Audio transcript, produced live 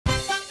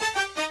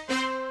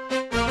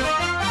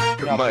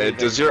not believe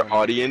Does that your you're doing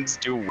audience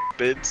do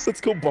whippets?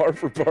 Let's go bar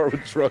for bar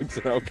with drugs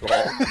and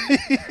alcohol.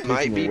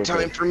 Might be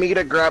time for me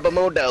to grab a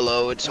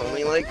Modelo. It's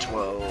only like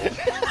 12. it.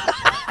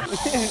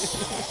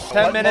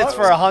 10 minutes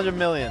for 100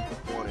 million.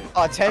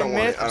 10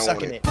 minutes? I'm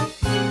sucking it.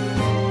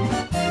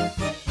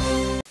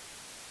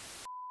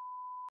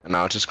 And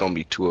now it's just gonna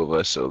be 2 of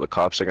us, so the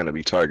cops are gonna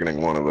be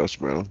targeting 1 of us,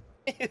 bro.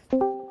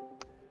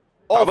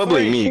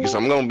 Probably me, because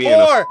I'm gonna be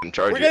in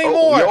charge. We're getting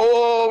more.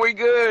 Yo, we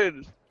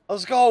good.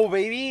 Let's go,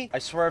 baby. I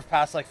swerved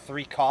past like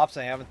 3 cops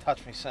and they haven't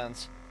touched me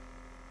since.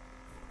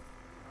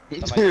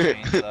 That might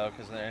change though,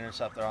 because they're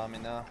interceptor on me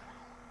now.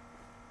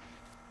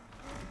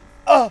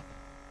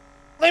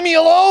 Leave me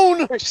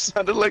alone! It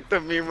sounded like the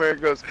meme where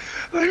it goes,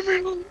 leave me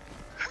alone.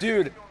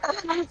 Dude.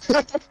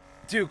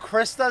 Dude,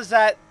 Chris does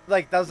that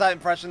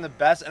impression the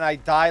best, and I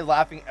die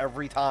laughing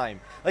every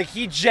time. Like,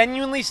 he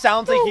genuinely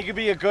sounds like he could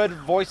be a good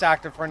voice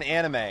actor for an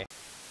anime.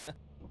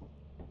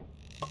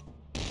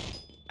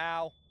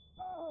 Ow.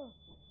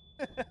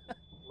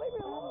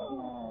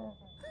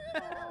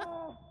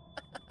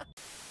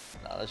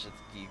 Nah, that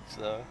shit's geeks,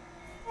 though.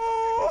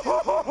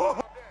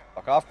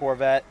 Fuck off,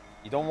 Corvette.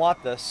 You don't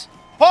want this.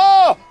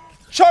 Oh!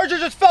 Charger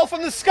just fell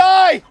from the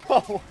sky!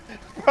 Oh,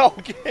 bro,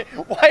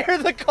 why are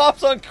the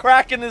cops on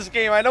crack in this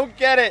game? I don't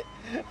get it.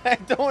 I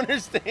don't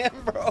understand,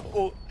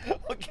 bro.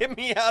 Get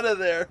me out of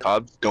there.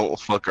 Cops don't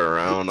fuck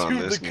around on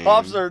this Dude, game. the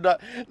cops are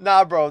not.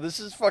 Nah, bro. This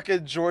is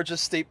fucking Georgia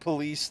State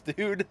Police,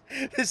 dude.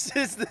 This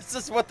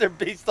is what they're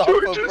based off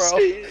of, bro.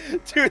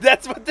 Dude,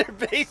 that's what they're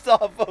based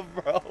off of,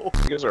 bro.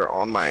 You guys are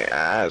on my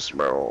ass,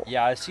 bro.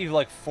 Yeah, I see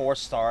like 4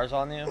 stars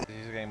on you.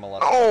 He's getting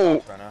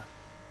molested right now.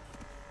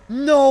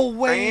 No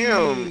way!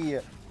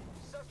 Damn.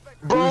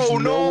 Bro, There's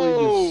no!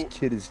 way this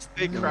kid is.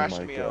 They crashed oh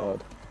my me God.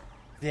 out.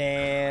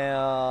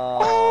 Damn.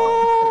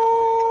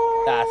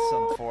 That's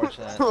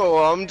unfortunate. Oh,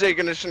 I'm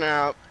taking a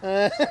snap.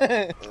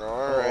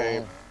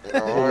 Alright.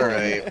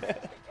 Alright.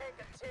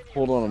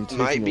 Hold on, I'm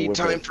taking Might be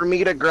time for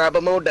me to grab a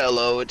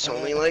Modelo. It's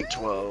only like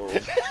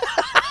 12.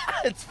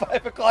 It's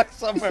 5 o'clock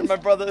somewhere, my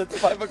brother. It's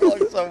 5 o'clock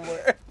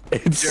somewhere.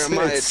 It's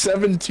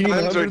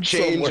 1700 Times are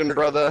changing, somewhere.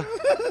 brother.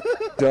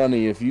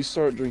 Donnie, if you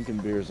start drinking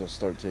beers, I'll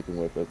start taking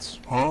whippets.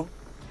 Huh?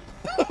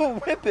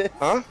 Whippet?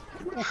 Huh?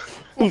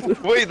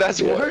 Wait,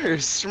 that's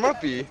worse.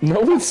 Shmuppy.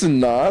 No, it's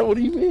not. What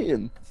do you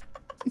mean?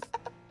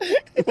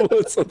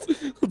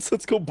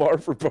 let's go bar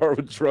for bar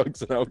with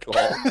drugs and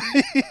alcohol.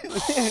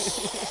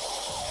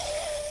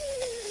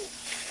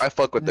 I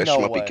fuck with this No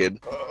Shmuppy way. kid.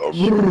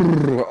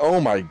 Oh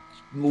my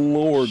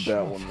lord,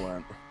 that one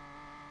went.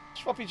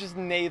 Schmuppy just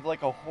neighed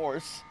like a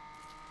horse.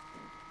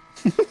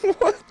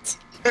 What?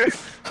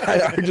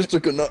 I just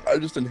took enough. I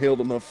just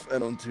inhaled enough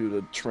NO2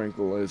 to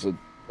tranquilize a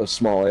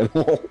small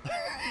animal.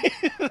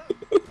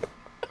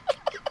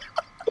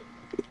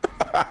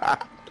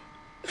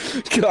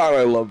 God,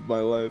 I love my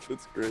life.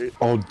 It's great.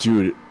 Oh,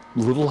 dude,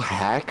 little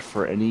hack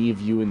for any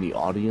of you in the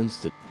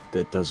audience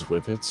that does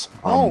whippets.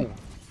 Oh,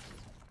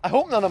 I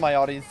hope none of my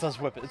audience does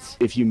whippets.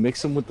 If you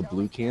mix them with the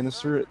blue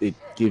canister, it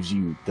gives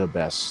you the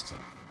best.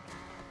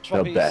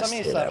 Schmuppy, best send me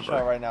a hit snapshot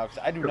ever. right now, because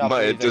I do not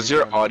believe Does that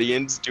your you're doing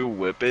audience do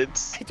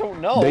whippets? it. I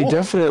don't know. They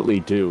definitely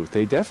do.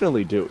 They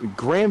definitely do.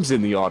 Graham's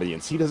in the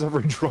audience. He does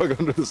every drug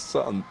under the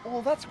sun.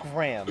 Well, that's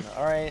Graham,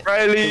 alright?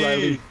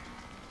 Riley!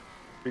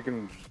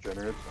 Freaking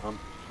degenerate,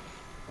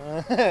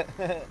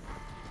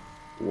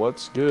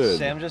 What's good?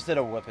 Sam just did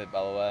a whippet,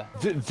 by the way.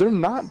 They're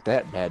not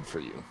that bad for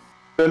you.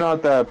 They're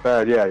not that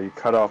bad, yeah, you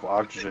cut off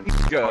oxygen in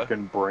your Yeah.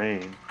 fucking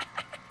brain.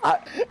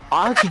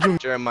 Oxygen.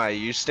 Jeremiah,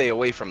 you stay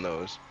away from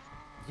those.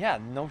 Yeah,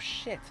 no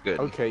shit. Good.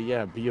 Okay,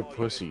 yeah, be a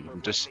pussy.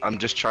 I'm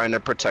just trying to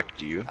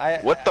protect you. I-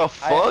 What the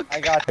fuck? I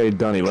got. Hey,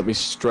 Dunny, let me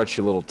stretch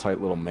your little tight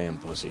little man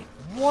pussy.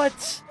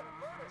 What?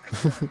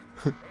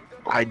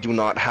 I do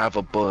not have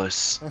a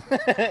bus.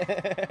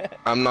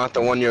 I'm not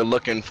the one you're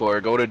looking for.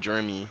 Go to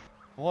Germany.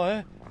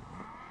 What?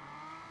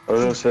 I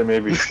was gonna say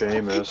maybe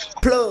Seamus.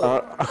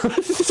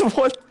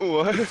 What?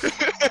 What?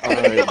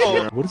 Alright,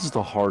 Jared, what is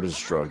the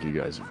hardest drug you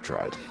guys have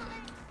tried?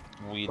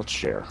 Weed. Let's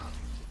share.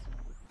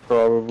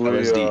 Probably,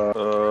 LSD. What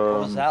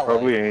was that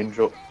probably like?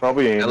 Angel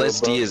LSD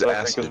dust, is I think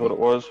acid. is what it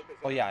was.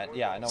 Oh yeah, I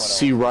know what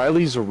See,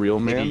 Riley's a real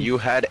Maybe man. you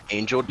had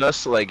angel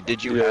dust? Like,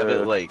 did you have Yeah.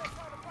 it, like...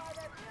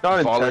 Not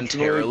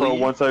intentionally, Voluntarily? but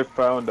once I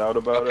found out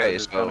about it, I Okay,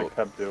 just so- kinda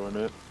kept doing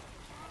it.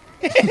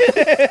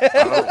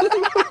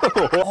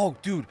 Oh,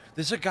 dude,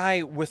 there's a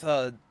guy with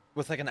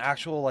like an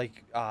actual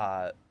like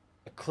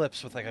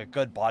Eclipse with like a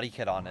good body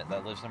kit on it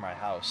that lives near my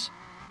house.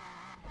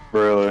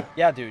 Really?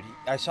 Yeah, dude,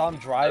 I saw him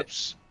drive.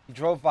 Oops. He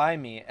drove by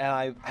me,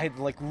 and I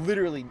like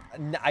literally,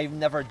 I've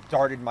never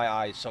darted my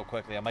eyes so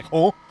quickly. I'm like,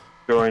 oh,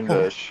 Join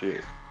that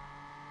shit.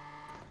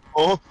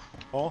 Oh,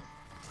 oh.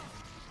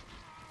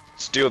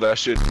 steal that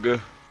shit,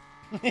 nigga.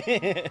 I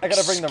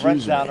gotta bring the rent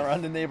Excuse down me.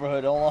 around the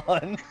neighborhood. Hold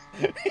on.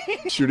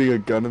 Shooting a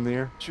gun in the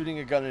air? Shooting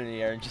a gun in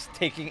the air and just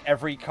taking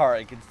every car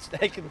I can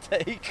take.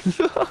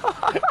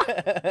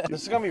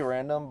 This is gonna be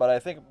random, but I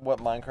think what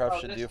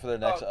Minecraft should do for their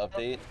next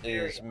update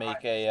is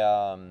make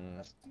a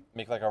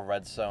make like a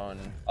redstone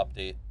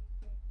update.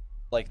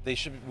 Like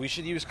we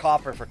should use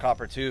copper for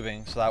copper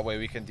tubing, so that way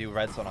we can do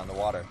redstone on the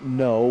water.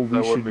 No,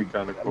 That would be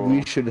kind of cool.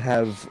 we should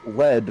have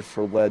lead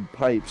for lead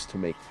pipes to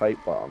make pipe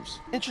bombs.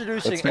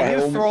 Introducing That's a my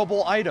new only-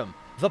 throwable item,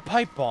 the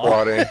pipe bomb.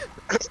 Squatting.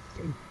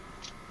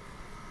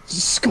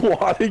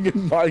 Squatting in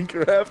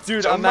Minecraft,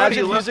 Dude, Somebody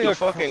imagine left using the a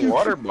fucking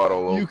water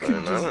bottle You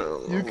open.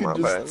 can My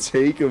just bad.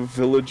 take a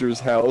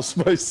villager's house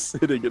by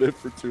sitting in it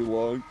for too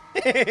long.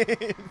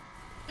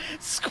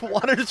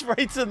 Squatters'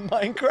 rights in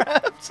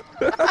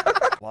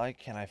Minecraft. Why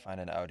can't I find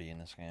an Audi in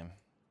this game?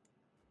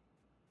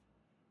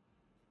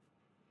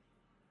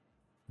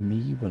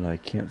 Me when I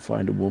can't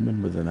find a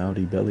woman with an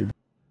Audi belly.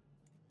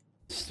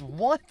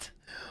 What?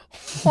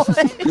 What?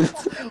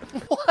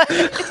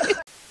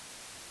 What?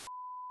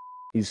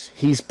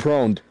 He's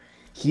prone.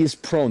 He is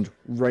prone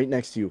right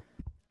next to you.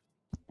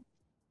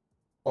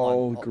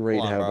 Oh, great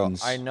Hold on, bro.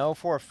 heavens. I know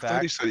for a I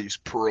thought he fact said he's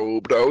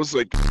probed. I was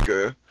like,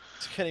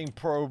 he's getting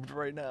probed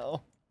right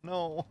now.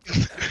 No.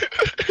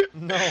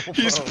 No,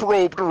 he's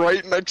bro. probed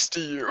right next to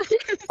you.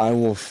 I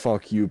will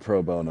fuck you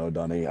pro bono,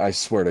 Dunny. I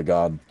swear to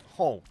God.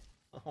 Oh.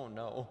 Oh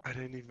no. I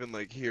didn't even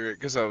like hear it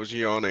because I was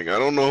yawning. I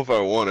don't know if I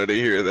wanted to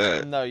hear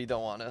that. No, you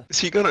don't want to. Is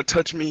he gonna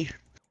touch me?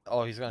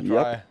 Oh, he's gonna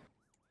Yep.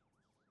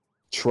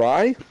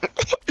 try. Try?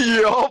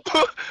 Yup.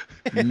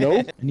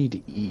 Nope. I need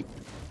to eat.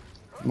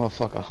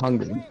 Motherfucker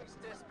hungry.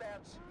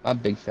 My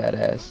big fat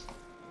ass.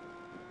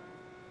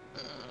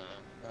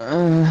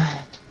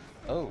 Oh.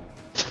 Oh.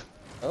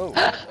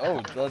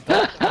 Oh.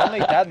 Don't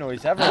make that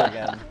noise ever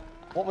again.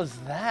 What was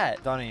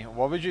that? Donnie,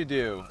 what would you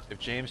do if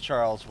James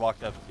Charles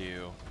walked up to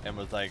you and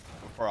was like,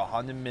 for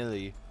 100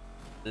 milli,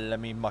 let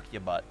me muck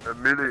your butt? $1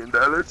 million?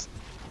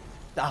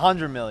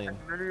 100 million.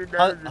 100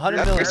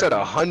 I million. said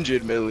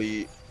 100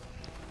 milli.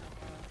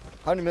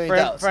 $100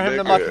 million. For him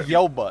to nigga. muck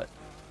your butt.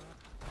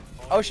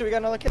 Oh shit, we got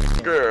another kid.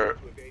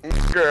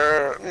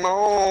 Girl,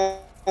 no.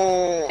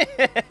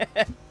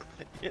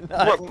 You're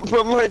not.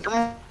 But like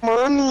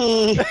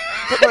money.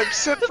 But like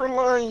set for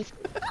life.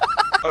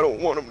 I don't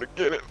want him to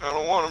get it. I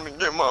don't want him to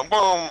get my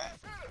bum.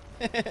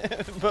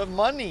 But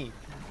money.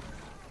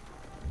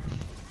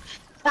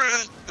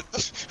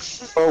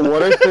 Or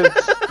what if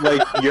it's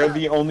like you're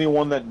the only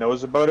one that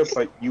knows about it,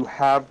 but you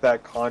have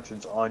that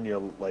conscience on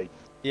you like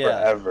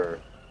forever,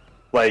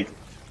 like,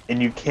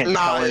 and you can't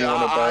tell anyone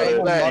about it,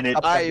 and it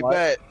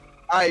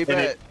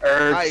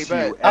hurts you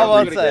I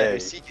won't every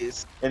say. day,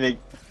 and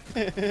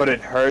but it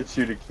hurts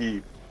you to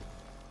keep.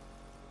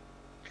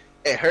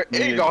 It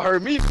ain't gonna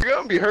hurt me. You're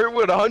gonna be hurt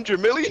with 100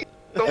 million.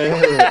 With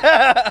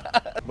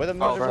a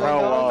Oh, for $100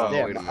 how long?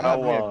 million. Wait a minute. How I'm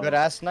here. long? Good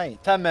ass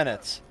night. 10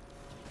 minutes.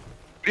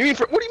 What do you mean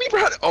for? What do you mean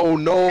for? Oh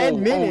no!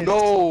 10 minutes.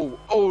 Oh no!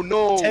 Oh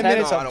no! 10 No,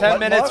 minutes I of don't 10 want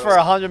minutes it. for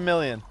 100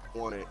 million. I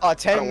don't want it. Oh, I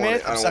 10 don't want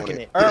minutes? it. I I'm don't sucking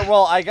want it. Or,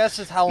 well, I guess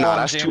it's how Nah, long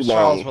that's too James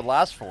Charles long. would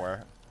last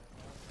for.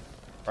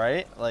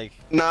 Right? Like,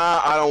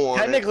 Nah, I don't want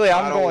it. Technically, I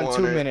I'm don't going want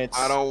 2 it. minutes.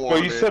 I don't want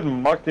Well, you it. said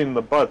mucking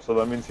the butt, so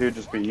that means he'd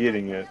just be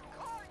eating it.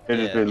 He'd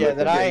just be Yeah, Yeah,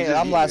 licking then it.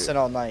 I'm lasting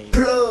all night.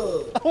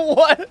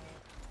 what?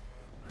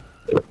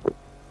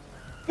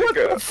 What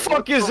the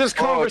Fuck is this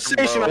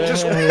conversation? I bro?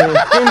 just into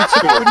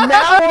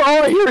now.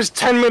 All I hear is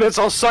 10 minutes.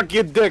 I'll suck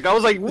your dick. I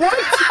was like, what?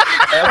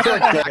 I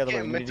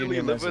can't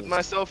mentally live with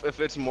myself if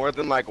it's more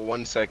than like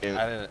 1 second.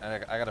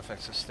 I gotta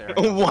fix this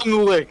stereo.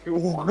 One lick.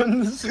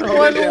 One.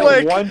 One Yeah,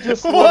 lick. one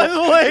just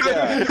One lick.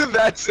 Yeah.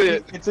 That's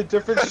it. It's a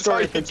different That's all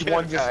story you if it's get,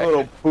 one just guy.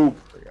 little poop,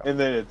 and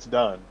then it's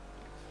done.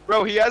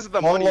 Bro, he has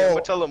the money. I'm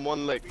gonna tell him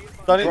 1 lick.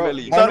 Donnie,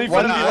 Really? Donnie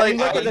One gonna be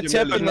look like, at the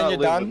tip and then you're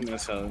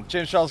done.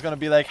 James Charles gonna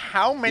be like,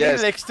 how many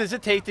Yes. licks does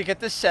it take to get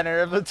the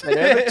center of the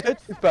tip?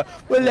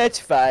 Well, let's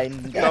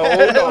find No,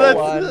 out. no.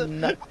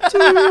 1,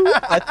 2,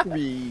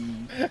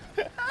 3.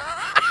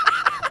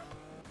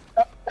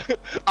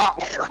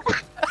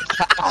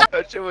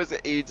 That shit was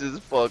age as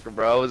fuck,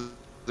 bro. I was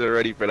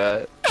ready for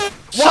that.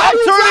 Stop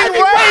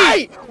turning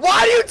right!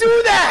 Why do you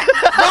do that?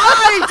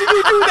 Why did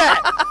you do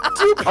that?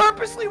 Do you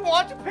purposely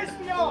want to piss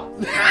me off?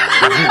 Do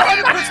you want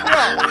to piss me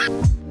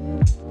off?